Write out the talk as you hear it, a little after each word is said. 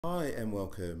Hi and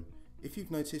welcome. If you've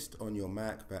noticed on your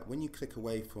Mac that when you click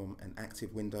away from an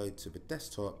active window to the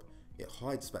desktop, it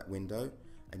hides that window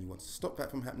and you want to stop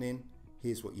that from happening,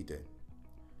 here's what you do.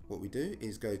 What we do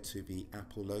is go to the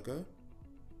Apple logo,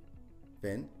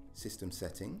 then System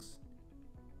Settings.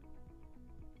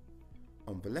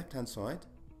 On the left hand side,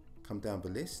 come down the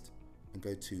list and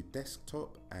go to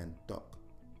Desktop and Dock.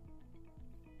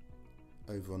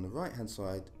 Over on the right hand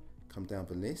side, come down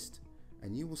the list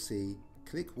and you will see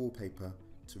click wallpaper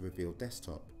to reveal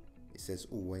desktop. It says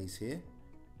always here.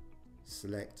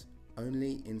 Select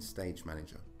only in Stage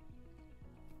Manager.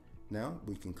 Now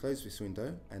we can close this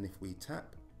window, and if we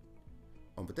tap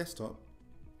on the desktop,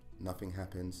 nothing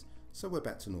happens, so we're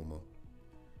back to normal.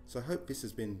 So I hope this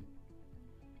has been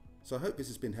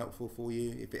helpful for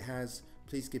you. If it has,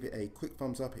 please give it a quick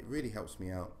thumbs up, it really helps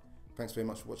me out. Thanks very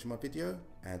much for watching my video,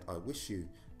 and I wish you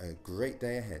a great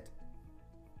day ahead.